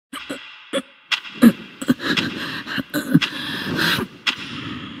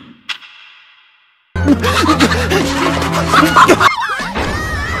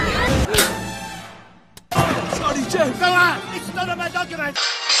Sorry, Jeff. Go on! It's none of my documents!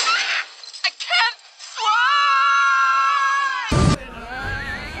 I can't fly!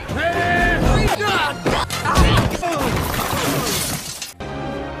 Hey! God!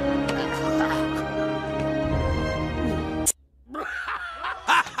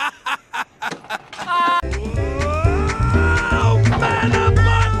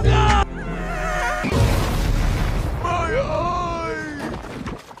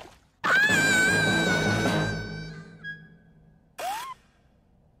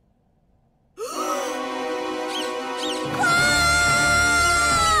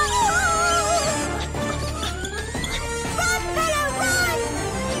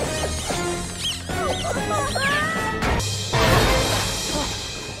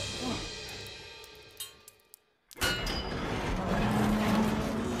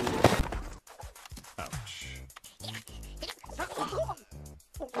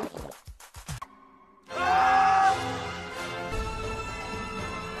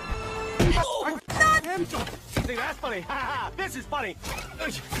 You think that's funny? Ha ha! This is funny!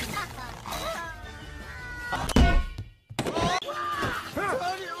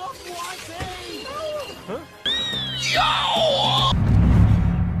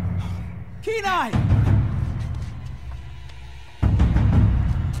 Kenai!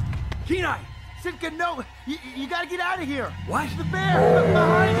 Kenai! Sitka, no! You gotta get out of here! Watch the bear!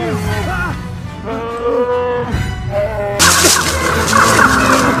 Behind you!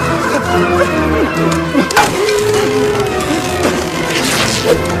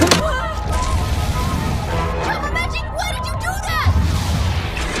 Magic, why did you do that?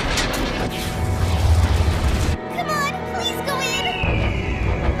 Come on, please go in.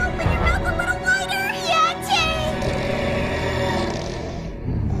 Open your mouth a little wider. Yeah,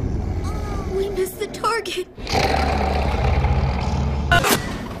 Jane. We missed the target.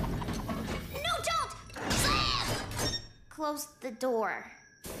 No, don't! Close the door.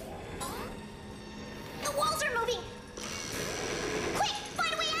 The walls are moving. Quick,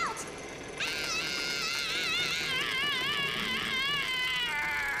 find a way out.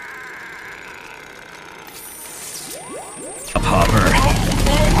 Hopper.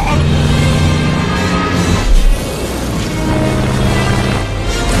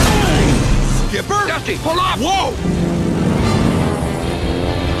 Skipper? Dusty, pull up! Whoa!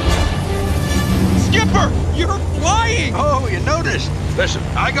 Skipper! You're flying! Oh, you noticed. Listen,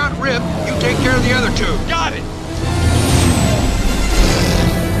 I got Rip. You take care of the other two. Got it!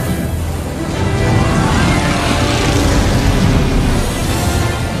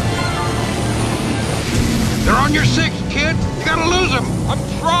 They're on your six, kid. You gotta lose them. I'm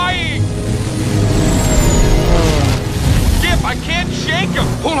trying! Skip, I can't shake them.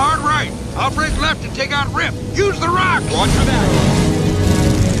 Pull hard right. I'll break left and take out Rip. Use the rock. Watch for that.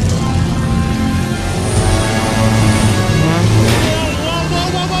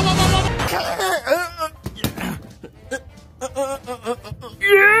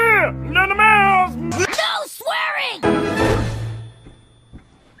 Yeah! None of mouths! No swearing!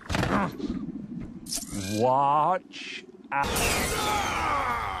 Watch out.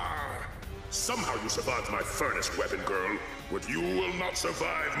 Somehow you survived my furnace weapon, girl, but you will not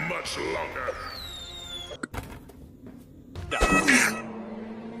survive much longer.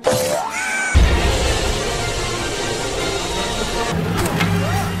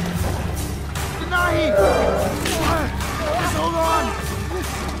 Denahi! Just hold on!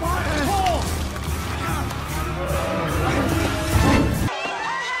 Pull!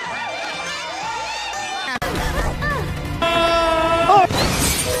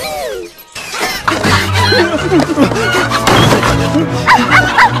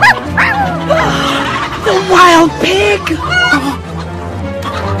 The wild pig!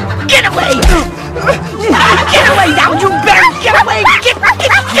 Get away! Get away now, you better get away! Get!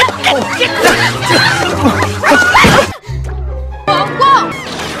 Whoa, whoa!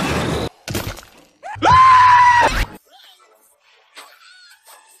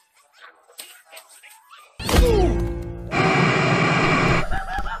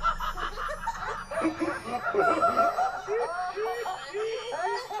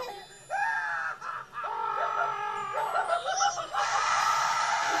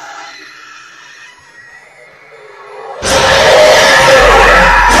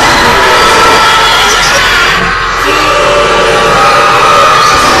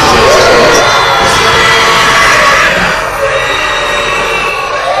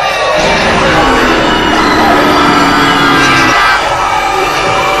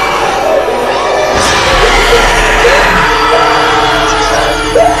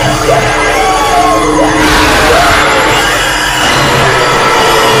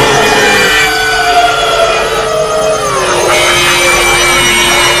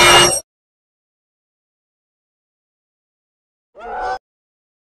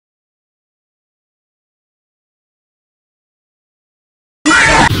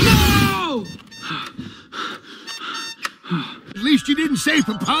 least you didn't say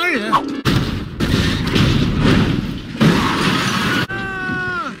papaya.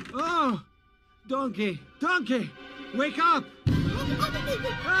 Oh! Donkey! Donkey! Wake up!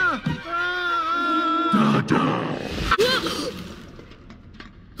 Dada.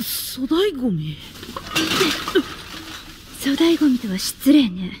 粗大ゴミ。粗大ゴミとは失礼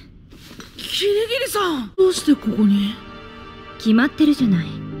ね。キリギリさん、どうしてここに？決まってるじゃない。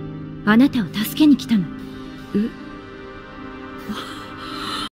あなたを助けに来たの。え？